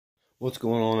What's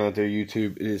going on out there,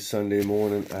 YouTube? It is Sunday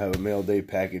morning. I have a mail day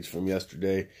package from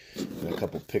yesterday and a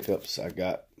couple pickups I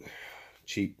got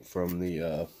cheap from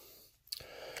the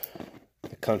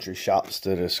country shops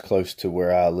that is close to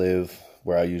where I live,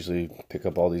 where I usually pick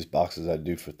up all these boxes I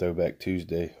do for Throwback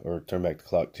Tuesday or Turn Back the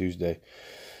Clock Tuesday.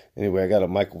 Anyway, I got a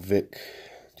Michael Vick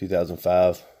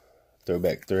 2005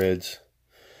 Throwback Threads,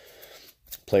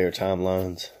 player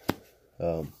timelines.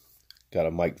 Got a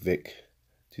Mike Vick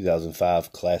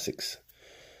 2005 Classics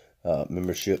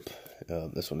membership.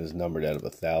 This one is numbered out of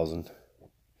 1,000.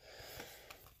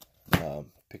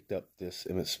 Picked up this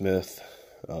Emmitt Smith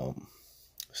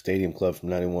Stadium Club from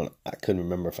 '91. I couldn't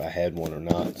remember if I had one or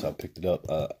not, so I picked it up.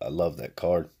 I love that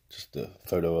card. Just the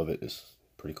photo of it is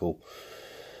pretty cool.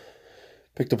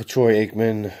 Picked up a Troy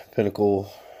Aikman Pinnacle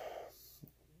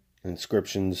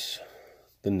Inscriptions,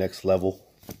 the next level.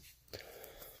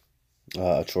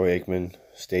 A Troy Aikman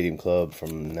Stadium Club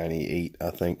from '98,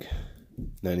 I think.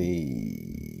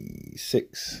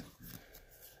 '96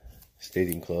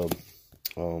 Stadium Club.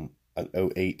 An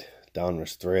 '08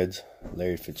 Donruss Threads,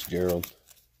 Larry Fitzgerald.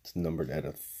 It's numbered at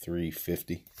a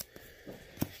 350.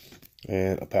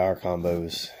 And a Power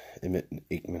Combos Emmitt and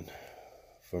Aikman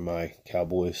for my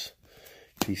Cowboys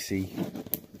PC.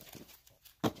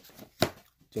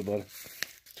 What's up, buddy?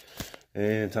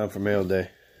 And time for mail day.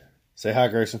 Say hi,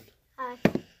 Grayson. Hi.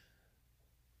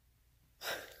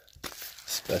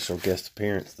 Special guest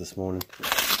appearance this morning.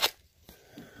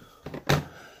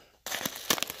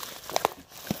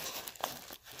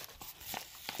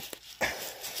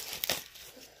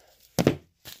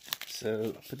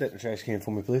 So, put that in the trash can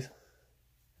for me, please.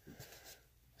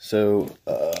 So,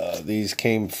 these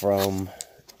came from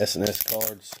S&S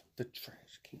Cards. The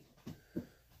trash can.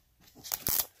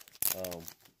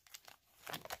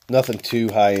 Nothing too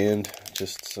high-end.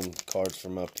 Just some cards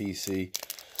from my PC.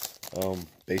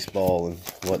 Baseball and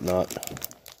whatnot.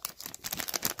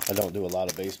 I don't do a lot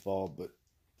of baseball, but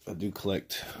I do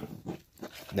collect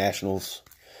Nationals.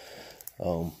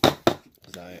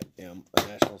 Because I am a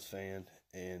Nationals fan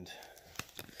and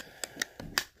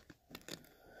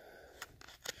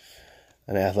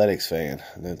an Athletics fan.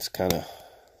 And that's kind of...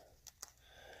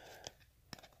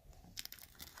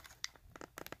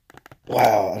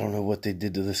 Wow, I don't know what they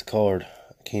did to this card.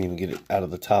 I can't even get it out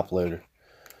of the top loader.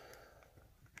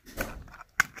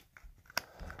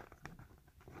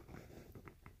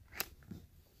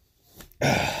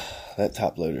 That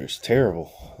top loader is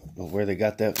terrible. I don't know where they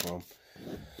got that from.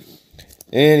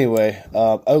 Anyway,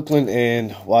 Oakland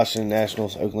and Washington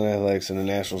Nationals. Oakland Athletics and the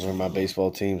Nationals are my baseball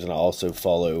teams, and I also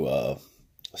follow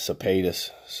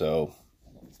Cepedas. So,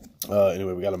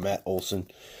 anyway, we got a Matt Olson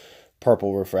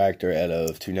purple refractor out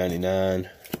of $2.99.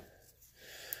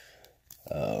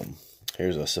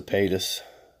 Here's a Cepedas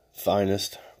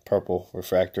Finest purple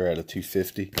refractor out of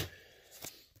 $2.50.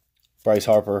 Bryce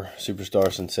Harper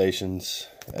Superstar Sensations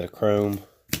at a chrome.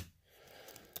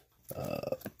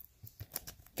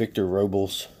 Victor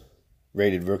Robles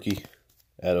rated rookie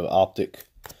out of Optic.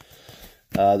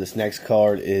 This next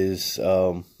card is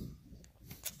not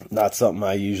something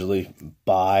I usually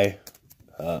buy,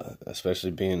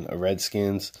 especially being a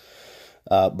Redskins.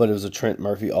 But it was a Trent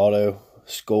Murphy auto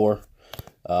score.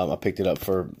 I picked it up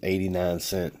for 89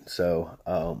 cents. So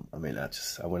I went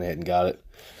ahead and got it.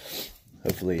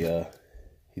 Hopefully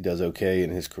he does okay in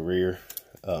his career.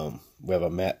 We have a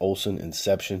Matt Olson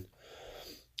Inception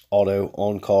auto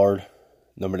on card,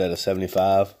 numbered at a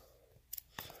 75.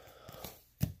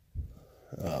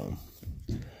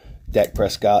 Dak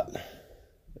Prescott.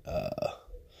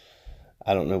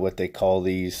 I don't know what they call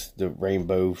these. The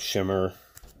Rainbow Shimmer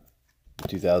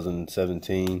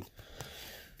 2017.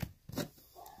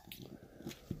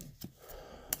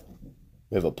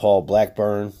 We have a Paul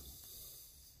Blackburn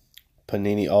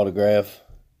Panini autograph,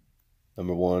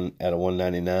 number 1 out of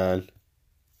 199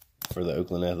 for the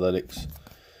Oakland Athletics.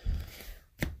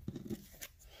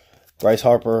 Bryce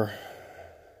Harper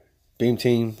Beam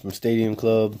Team from Stadium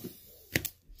Club.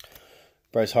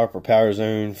 Bryce Harper Power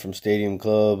Zone from Stadium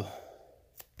Club.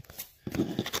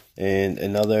 And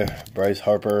another Bryce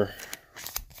Harper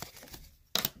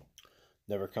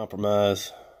Never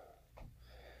Compromise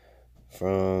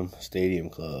from Stadium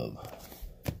Club.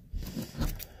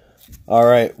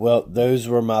 Alright, well, those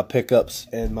were my pickups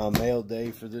and my mail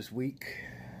day for this week.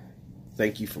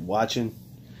 Thank you for watching.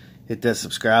 Hit that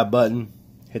subscribe button.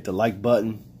 Hit the like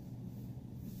button.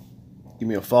 Give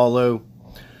me a follow.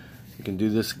 We can do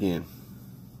this again.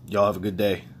 Y'all have a good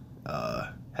day.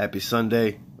 Happy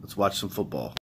Sunday. Let's watch some football.